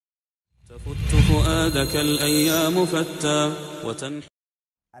فؤادك الأيام فتى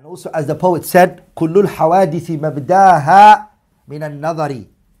And also, as the poet said, كل الحوادث مبداها من النظر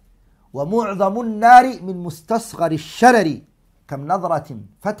ومعظم النار من مستصغر الشرر كم نظرة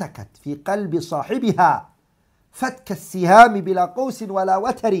فتكت في قلب صاحبها فتك السهام بلا قوس ولا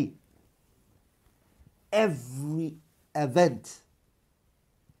وتر. Every event,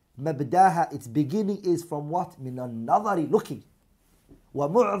 مبداها, its beginning is from what? من النظر, looking.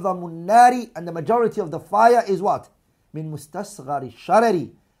 ومعظم النار, and the majority of the fire is what? من مستصغر الشرر.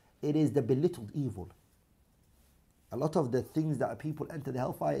 It is the belittled evil. A lot of the things that people enter the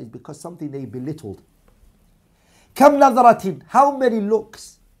hellfire is because something they belittled. كم نظرة, how many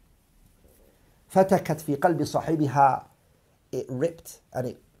looks, فتكت في قلب صاحبها, it ripped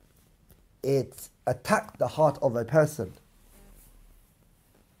and it attacked the heart of a person.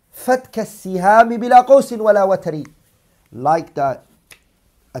 فتك السهام بلا قوس ولا وتر, like the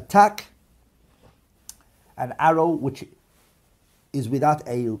attack an arrow which is without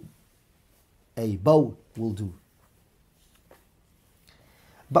a bow will do.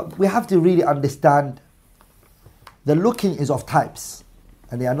 But we have to really understand the looking is of types,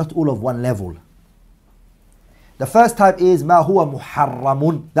 and they are not all of one level. The first type is ما هو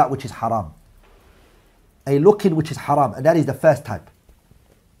محرم, that which is haram. A looking which is haram, and that is the first type.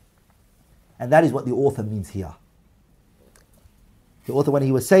 And that is what the author means here. The author, when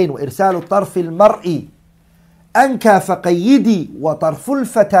he was saying وإرسال طرف المرء أنكى فقيدي وطرف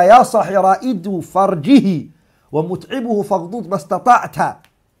الفتى يا صاح رائد فرجه ومتعبه فاغضض ما استطعت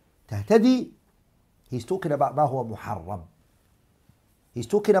تهتدي, he's talking about ما هو محرم. He's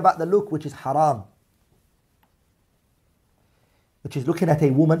talking about the look which is haram, which is looking at a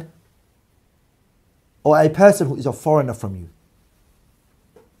woman or a person who is a foreigner from you,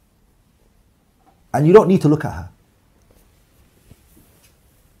 and you don't need to look at her.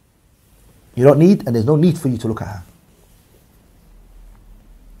 You don't need, and there's no need for you to look at her.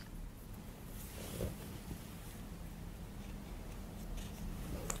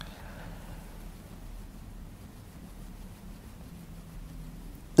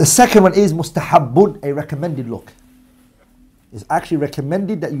 The second one is mustahabbun, a recommended look. It's actually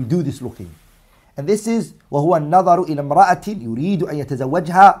recommended that you do this looking. And this is وهو النظر إلى امرأة يريد أن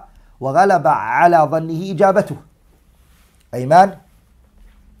يتزوجها وغلب على ظنه إجابته. A man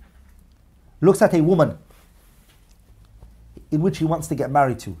looks at a woman in which he wants to get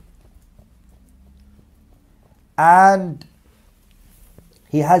married to, and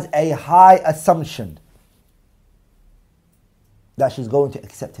he has a high assumption that she's going to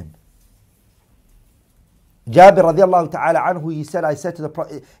accept him. Jabir radiallahu ta'ala anhu, he said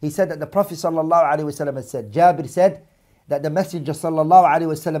that the Prophet sallallahu alaihi wasallam has said, Jabir said that the Messenger sallallahu alaihi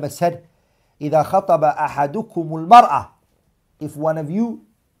wasallam has said, إذا خطب أحدكم المرأة, if one of you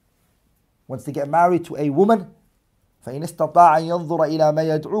wants to get married to a woman, فإن استطاع أن ينظر إلى ما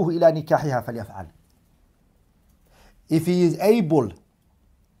يدعوه إلى نكاحها فليفعل. If he is able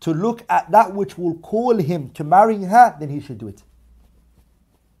to look at that which will call him to marrying her, then he should do it.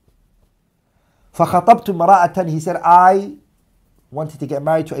 فخطبت امرأة, he said, I wanted to get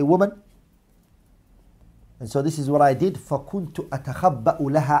married to a woman, and so this is what I did. فكنت أتخبأ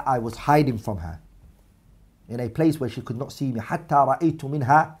لها, I was hiding from her in a place where she could not see me. حتى رأيت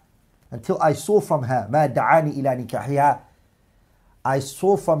منها, until I saw from her ما دعاني إلى نكاحها, I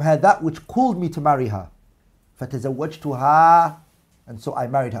saw from her that which called me to marry her. فَتَزَوَّجْتُهَا, and so I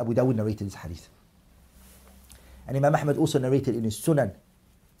married her. Abu Dawud narrated this hadith. And Imam Ahmad also narrated in his Sunan.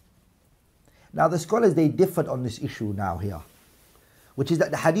 Now the scholars, they differed on this issue now here, which is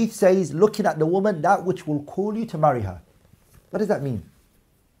that the hadith says, looking at the woman, that which will call you to marry her. What does that mean?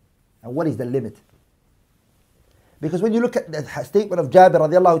 And what is the limit? Because when you look at the statement of Jabir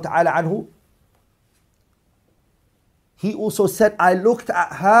radiallahu ta'ala anhu, he also said, I looked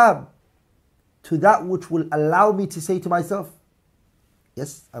at her to that which will allow me to say to myself,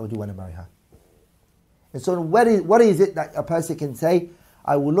 yes, I do want to marry her. And so what is it that a person can say,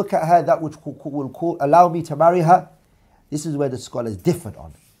 I will look at her, that which will allow me to marry her? This is where the scholars differed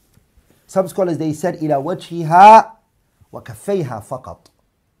on. Some scholars, they said, إِلَى وَجْهِهَا وَكَفَّيْهَا فَقَطْ.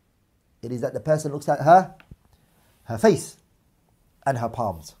 It is that the person looks at her face and her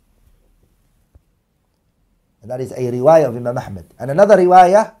palms. And that is a riwayah of Imam Ahmad. And another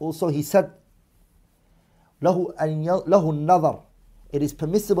riwayah, also he said, له النظر, it is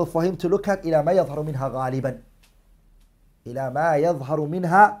permissible for him to look at إلى ما يظهر منها غالبا. إلى ما يظهر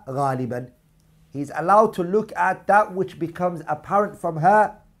منها غالبا. He is allowed to look at that which becomes apparent from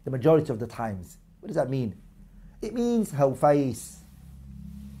her the majority of the times. What does that mean? It means her face.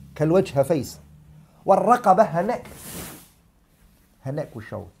 كالوجه, her face. والرقبة, her neck. Her neck will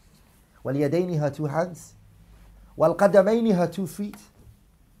show. وَالْيَدَيْنِ, her 2 hands, وَالْقَدَمَيْنِ, her 2 feet.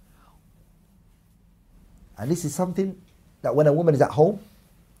 And this is something that when a woman is at home,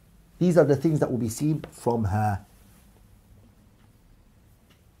 these are the things that will be seen from her.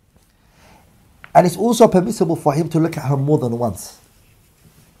 And it's also permissible for him to look at her more than once.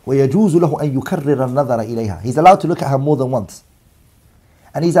 وَيَجُوزُ لَهُ أَن يُكَرِّرَ النَّظَرَ إِلَيْهَا. He's allowed to look at her more than once.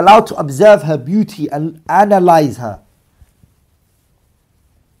 And he's allowed to observe her beauty and analyze her.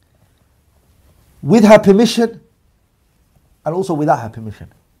 With her permission and also without her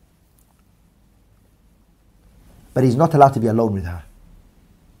permission. But he's not allowed to be alone with her.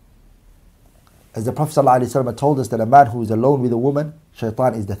 As the Prophet ﷺ told us that a man who is alone with a woman,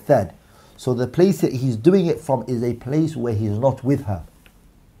 shaitan is the third. So the place that he's doing it from is a place where he's not with her.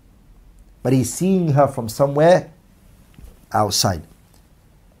 But he's seeing her from somewhere outside.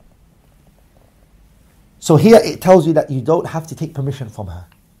 So here it tells you that you don't have to take permission from her.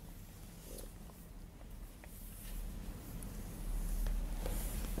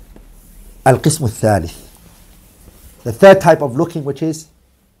 القسم الثالث. The third type of looking, which is,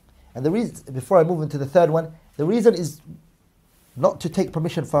 and the reason, before I move into the third one, the reason is not to take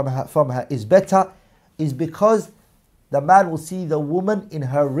permission from her is better, is because the man will see the woman in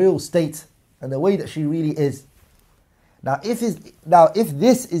her real state and the way that she really is. Now if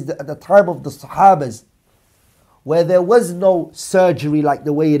this is at the time of the Sahabas, where there was no surgery like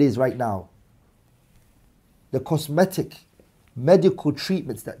the way it is right now, the cosmetic, medical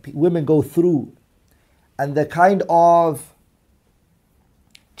treatments that women go through, and the kind of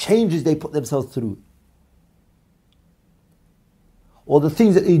changes they put themselves through, or the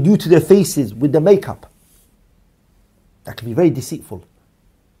things that they do to their faces with the makeup, that can be very deceitful.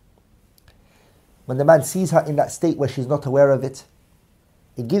 When the man sees her in that state where she's not aware of it,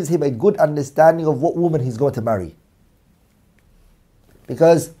 it gives him a good understanding of what woman he's going to marry.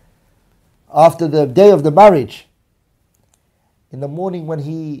 Because after the day of the marriage, in the morning when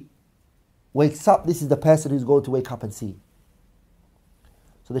he wakes up, this is the person who's going to wake up and see.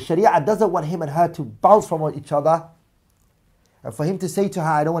 So the Sharia doesn't want him and her to bounce from each other, and for him to say to her,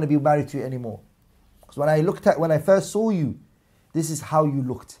 I don't want to be married to you anymore. Because when I first saw you, this is how you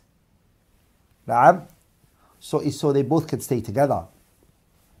looked. Na'am? So they both can stay together.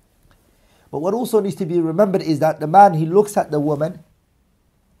 But what also needs to be remembered is that the man, he looks at the woman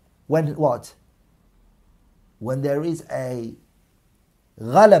when what? When there is a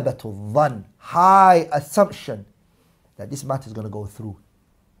غَلَبَةُ الظَّنِّ, high assumption that this matter is going to go through.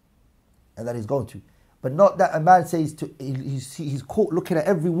 And that he's going to. But not that a man says, he's caught looking at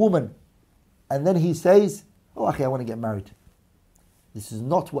every woman and then he says, oh, okay, I want to get married. This is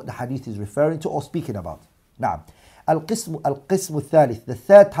not what the hadith is referring to or speaking about. Now, القسم الثالث, the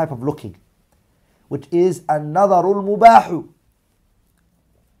third type of looking, which is النظر المباح.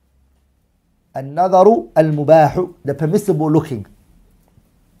 النظر المباح, the permissible looking.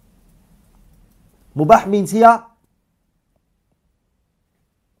 Mubah means here,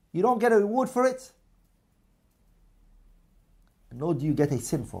 you don't get a reward for it, nor do you get a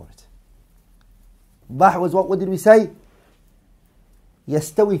sin for it. Mubah was what did we say?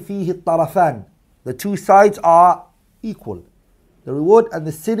 يستوي فيه الطرفان. The two sides are equal. The reward and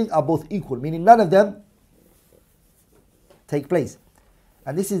the sinning are both equal, meaning none of them take place.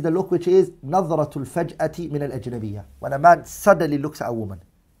 And this is the look which is نظرة الفجأة من الأجنبية. When a man suddenly looks at a woman,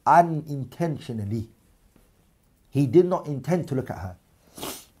 unintentionally. He did not intend to look at her.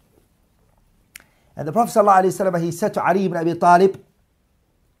 And the Prophet ﷺ, he said to Ali ibn Abi Talib,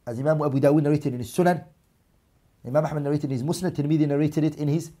 as Imam Abu Dawud narrated in his Sunan, Imam Ahmad narrated in his Musnad, Tirmidhi narrated it in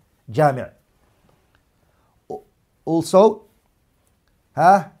his Jami'. Also,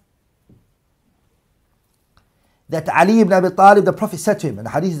 that Ali ibn Abi Talib, the Prophet said to him, and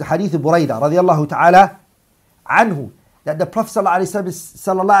the hadith is the hadith of Buraidah radiyallahu ta'ala anhu, that the Prophet sallallahu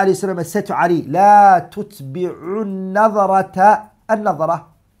alayhi wa said to Ali, لا تتبع النظرة النظرة.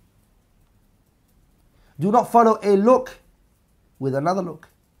 Do not follow a look with another look.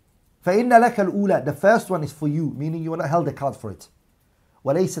 فإن لك الأولى, the first one is for you, meaning you are not held account for it.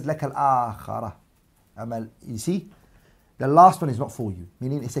 وليست لك الآخرة. You see, the last one is not for you,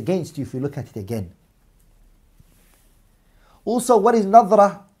 meaning it's against you if you look at it again. Also, what is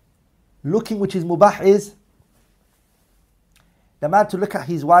nadra, looking which is mubah, is the man to look at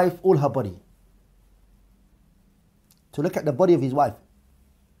his wife, all her body. To look at the body of his wife.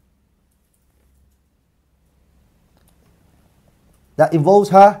 That involves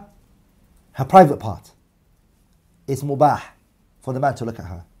her private part. It's mubah for the man to look at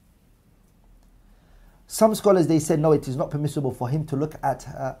her. Some scholars, they said no, it is not permissible for him to look at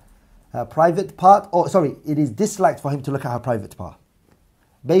her private part, or sorry, it is disliked for him to look at her private part.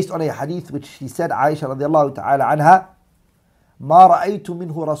 based on a hadith which she said, Aisha radiallahu ta'ala anha, ما رأيت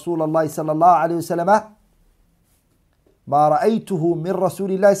منه رسول الله صلى الله عليه وسلم ما رأيته من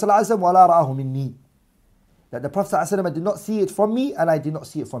رسول الله صلى الله عليه وسلم ولا رآه مني. That the Prophet صلى الله عليه وسلم did not see it from me and I did not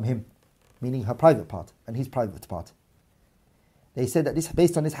see it from him, meaning her private part and his private part. They said that this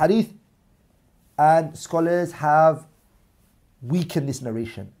based on this hadith, and scholars have weakened this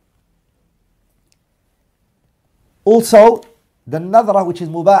narration. Also, the nadhra which is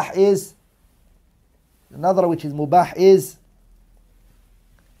mubah is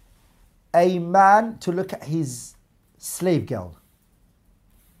a man to look at his slave girl,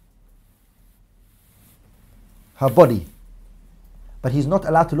 her body, but he's not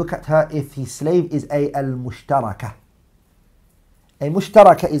allowed to look at her if his slave is a al-mushtaraka. A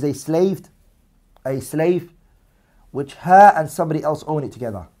mushtaraka is a slave which her and somebody else own it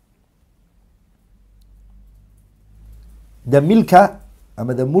together. The milka,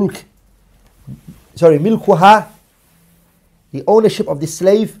 milkuha, the ownership of the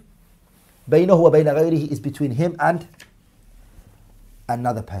slave, بينه وبين غيره, is between him and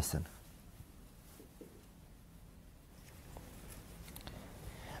another person.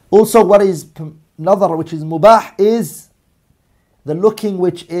 Also, what is nadhar, which is mubah, is the looking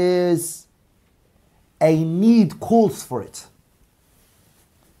which is a need calls for it.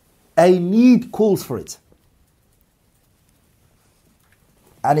 A need calls for it.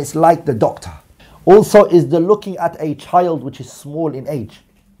 And it's like the doctor. Also is the looking at a child which is small in age.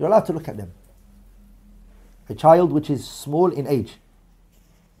 You're allowed to look at them. A child which is small in age.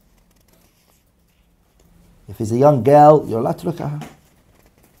 If it's a young girl, you're allowed to look at her.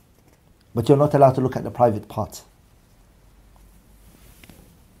 But you're not allowed to look at the private parts.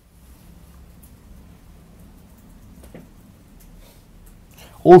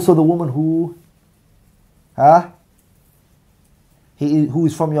 Also the woman who is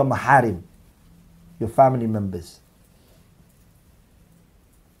from your maharim, your family members.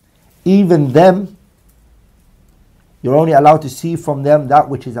 Even them, you're only allowed to see from them that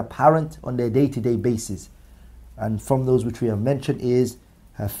which is apparent on their day-to-day basis. And from those which we have mentioned is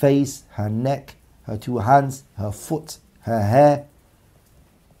her face, her neck, her two hands, her foot, her hair.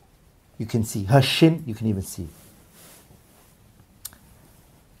 You can see her shin, you can even see.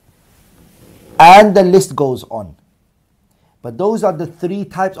 And the list goes on. But those are the three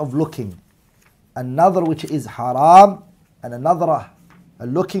types of looking. Another which is haram, and another a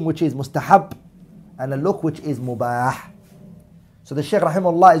looking which is mustahab, and a look which is mubah. So the Shaykh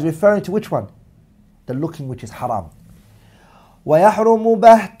rahimahullah is referring to which one? The looking which is haram. ويحرم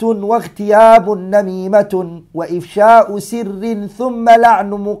بهت واغتياب نميمة وإفشاء سر ثم لعن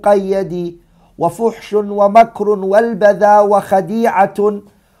مقيد وفحش ومكر والبذا وخديعة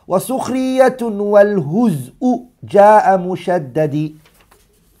وسخرية والهزء جاء مشدد.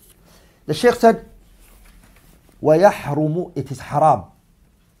 The Shaykh said, ويحرم, it is haram.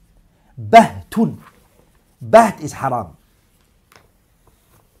 بهت, baht is haram.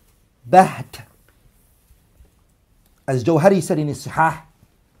 Baht. As Jawhari said in his Sihah,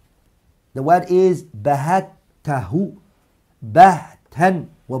 the word is bahattahu, bahtan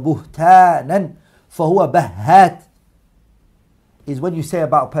wa buhtanan, fahuwa bahat. Is when you say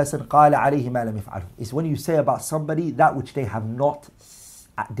about a person, قال عليه ما لم يفعله. It's when you say about somebody that which they have not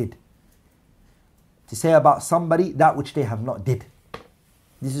did. To say about somebody that which they have not did.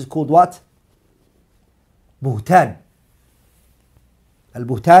 This is called what? Buhtan.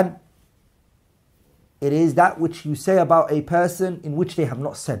 Al-buhtan, it is that which you say about a person in which they have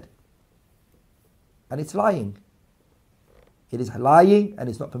not said. And it's lying. It is lying and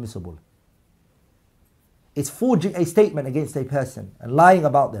it's not permissible. It's forging a statement against a person and lying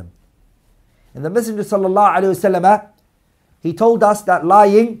about them. And the Messenger sallallahu alaihi wasallam, he told us that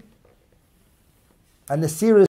lying and the serious